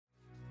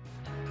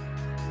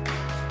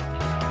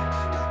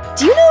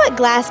Do you know what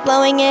glass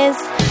blowing is?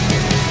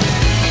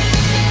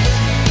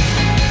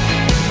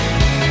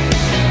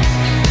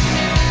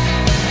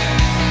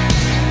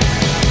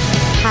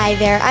 Hi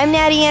there, I'm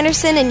Natty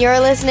Anderson, and you're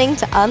listening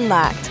to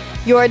Unlocked,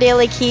 your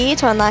daily key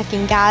to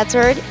unlocking God's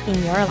Word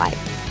in your life.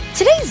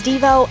 Today's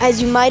Devo, as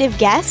you might have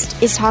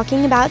guessed, is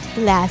talking about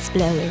glass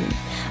blowing.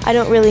 I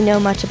don't really know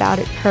much about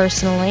it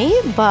personally,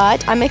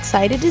 but I'm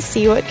excited to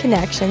see what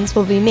connections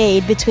will be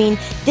made between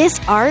this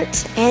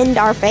art and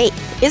our faith.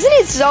 Isn't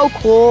it so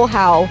cool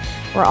how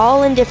we're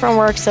all in different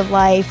works of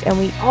life and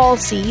we all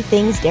see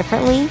things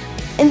differently?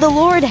 And the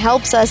Lord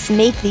helps us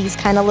make these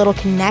kind of little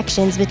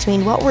connections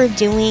between what we're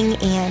doing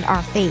and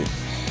our faith.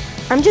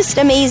 I'm just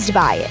amazed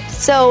by it.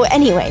 So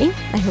anyway,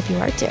 I hope you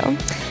are too.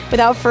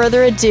 Without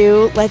further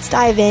ado, let's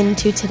dive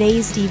into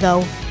today's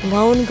Devo,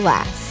 Blown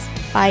Glass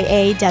by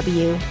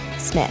A.W.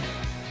 Smith.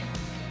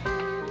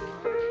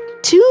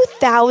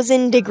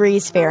 2,000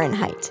 degrees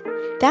Fahrenheit.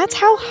 That's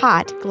how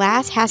hot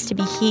glass has to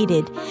be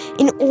heated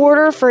in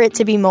order for it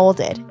to be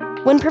molded.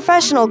 When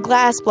professional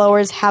glass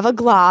blowers have a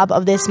glob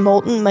of this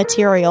molten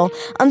material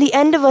on the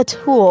end of a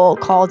tool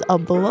called a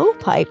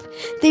blowpipe,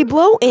 they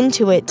blow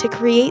into it to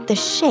create the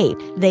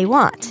shape they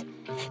want.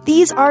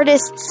 These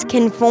artists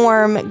can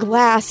form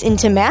glass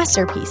into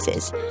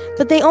masterpieces,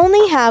 but they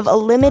only have a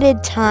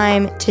limited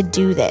time to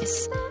do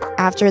this.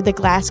 After the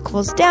glass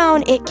cools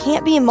down, it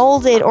can't be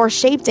molded or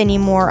shaped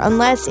anymore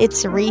unless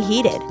it's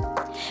reheated.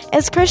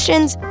 As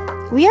Christians,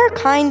 we are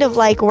kind of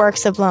like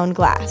works of blown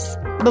glass.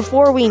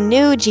 Before we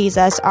knew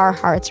Jesus, our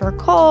hearts were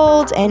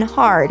cold and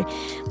hard.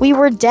 We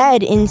were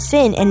dead in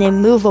sin and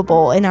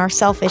immovable in our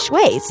selfish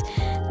ways.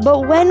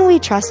 But when we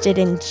trusted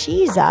in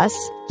Jesus,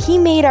 He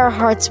made our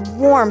hearts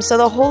warm so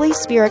the Holy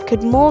Spirit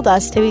could mold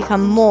us to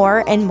become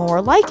more and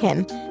more like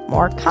Him.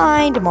 More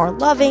kind, more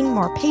loving,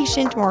 more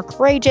patient, more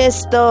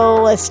courageous,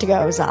 the list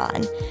goes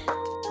on.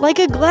 Like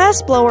a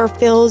glass blower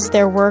fills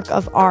their work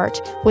of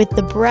art with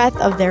the breath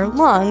of their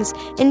lungs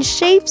and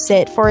shapes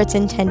it for its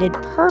intended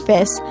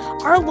purpose,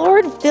 our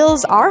Lord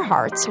fills our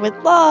hearts with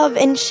love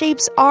and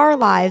shapes our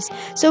lives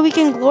so we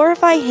can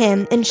glorify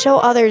Him and show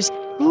others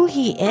who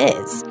He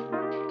is.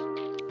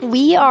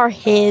 We are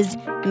His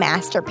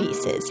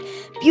masterpieces,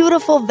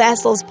 beautiful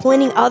vessels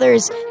pointing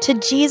others to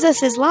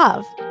Jesus'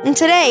 love. And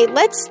today,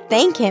 let's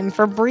thank Him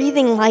for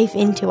breathing life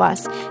into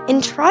us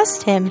and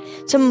trust Him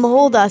to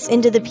mold us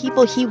into the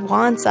people He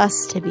wants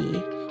us to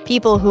be,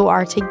 people who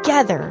are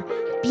together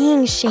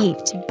being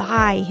shaped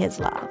by His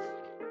love.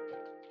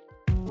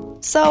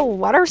 So,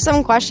 what are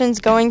some questions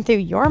going through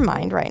your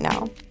mind right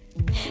now?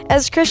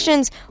 As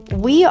Christians,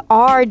 we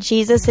are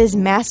Jesus'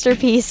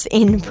 masterpiece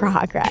in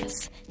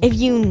progress. If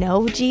you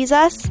know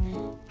Jesus,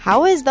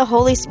 how has the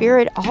Holy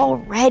Spirit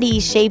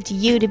already shaped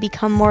you to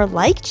become more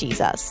like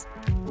Jesus?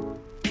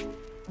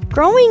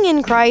 Growing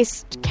in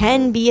Christ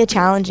can be a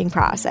challenging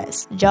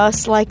process,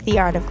 just like the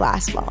art of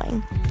glass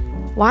blowing.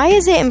 Why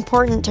is it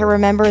important to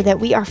remember that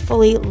we are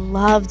fully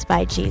loved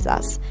by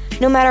Jesus,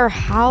 no matter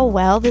how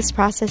well this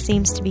process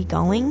seems to be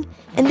going,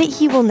 and that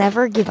He will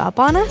never give up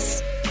on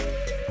us?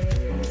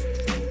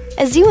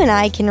 As you and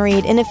I can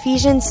read in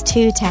Ephesians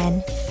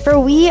 2:10, "For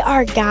we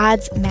are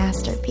God's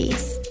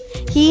masterpiece.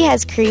 He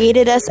has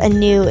created us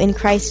anew in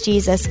Christ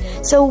Jesus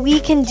so we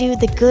can do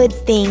the good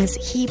things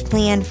He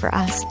planned for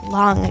us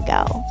long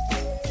ago."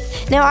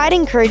 Now, I'd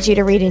encourage you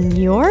to read in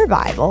your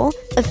Bible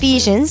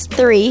Ephesians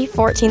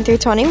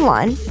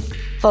 3:14-21,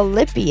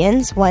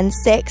 Philippians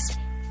 1:6,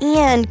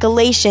 and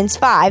Galatians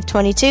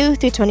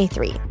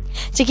 5:22-23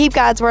 to keep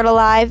God's Word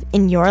alive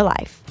in your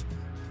life.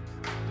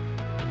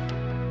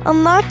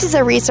 Unlocked is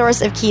a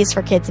resource of Keys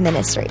for Kids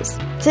Ministries.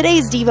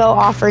 Today's Devo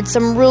offered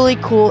some really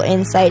cool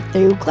insight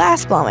through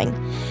glass blowing.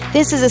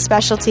 This is a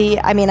specialty,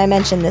 I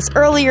mentioned this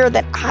earlier,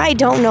 that I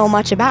don't know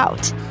much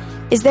about.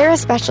 Is there a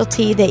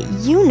specialty that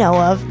you know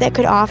of that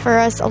could offer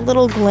us a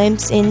little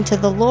glimpse into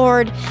the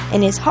Lord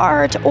and His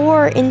heart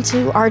or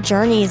into our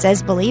journeys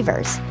as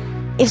believers?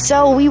 If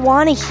so, we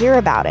want to hear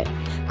about it.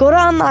 Go to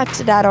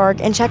unlocked.org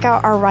and check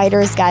out our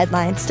writer's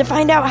guidelines to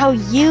find out how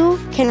you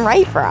can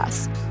write for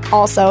us.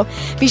 Also,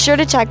 be sure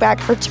to check back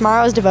for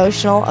tomorrow's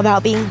devotional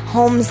about being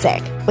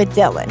homesick with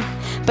Dylan.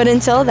 But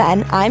until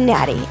then, I'm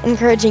Natty,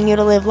 encouraging you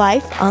to live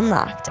life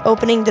unlocked,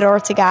 opening the door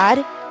to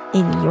God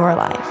in your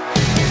life.